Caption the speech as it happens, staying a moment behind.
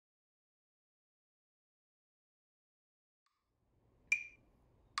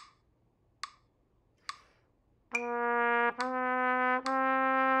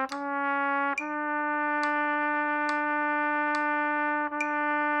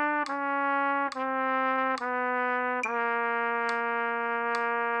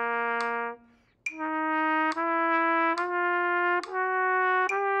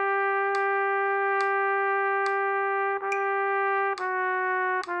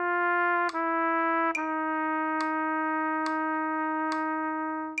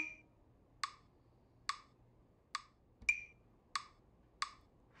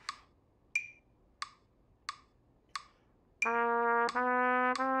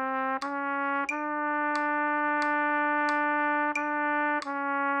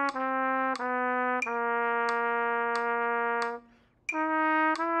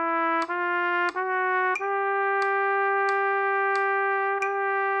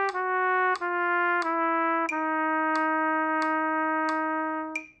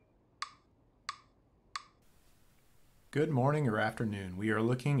Good morning or afternoon. We are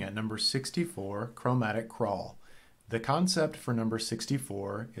looking at number 64, chromatic crawl. The concept for number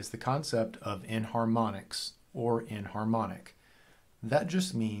 64 is the concept of enharmonics or enharmonic. That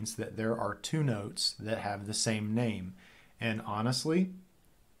just means that there are two notes that have the same name. And honestly,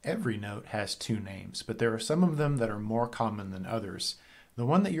 every note has two names, but there are some of them that are more common than others. The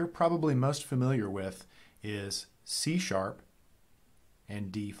one that you're probably most familiar with is C sharp and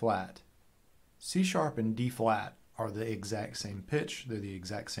D flat. C sharp and D flat are the exact same pitch, they're the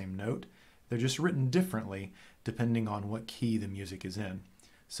exact same note. They're just written differently depending on what key the music is in.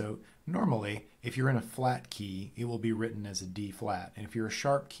 So normally, if you're in a flat key, it will be written as a D flat, and if you're a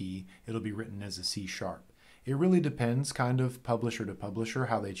sharp key, it'll be written as a C sharp. It really depends kind of publisher to publisher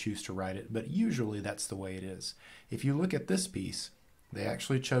how they choose to write it, but usually that's the way it is. If you look at this piece, they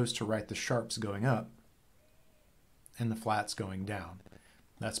actually chose to write the sharps going up and the flats going down.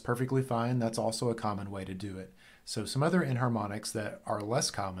 That's perfectly fine. That's also a common way to do it. So some other enharmonics that are less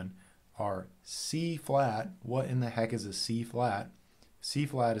common are C flat. What in the heck is a C flat? C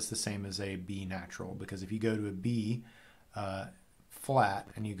flat is the same as a B natural, because if you go to a B flat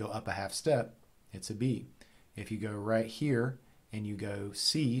and you go up a half step, it's a B. If you go right here and you go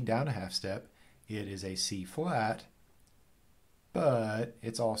C down a half step, it is a C flat, but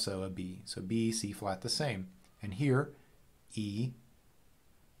it's also a B. So B, C flat, the same. And here, E,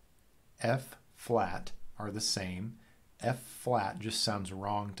 F flat are the same. F flat just sounds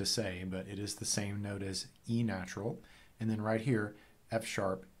wrong to say, but it is the same note as E natural. And then right here, F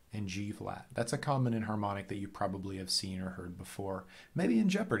sharp and G flat. That's a common enharmonic that you probably have seen or heard before, maybe in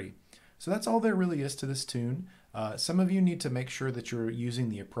Jeopardy! So that's all there really is to this tune. Some of you need to make sure that you're using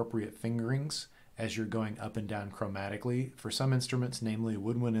the appropriate fingerings as you're going up and down chromatically. For some instruments, namely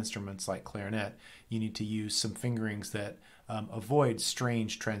woodwind instruments like clarinet, you need to use some fingerings that avoid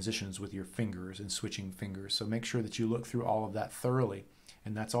strange transitions with your fingers and switching fingers. So make sure that you look through all of that thoroughly.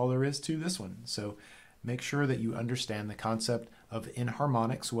 And that's all there is to this one. So make sure that you understand the concept of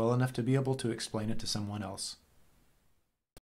enharmonics well enough to be able to explain it to someone else.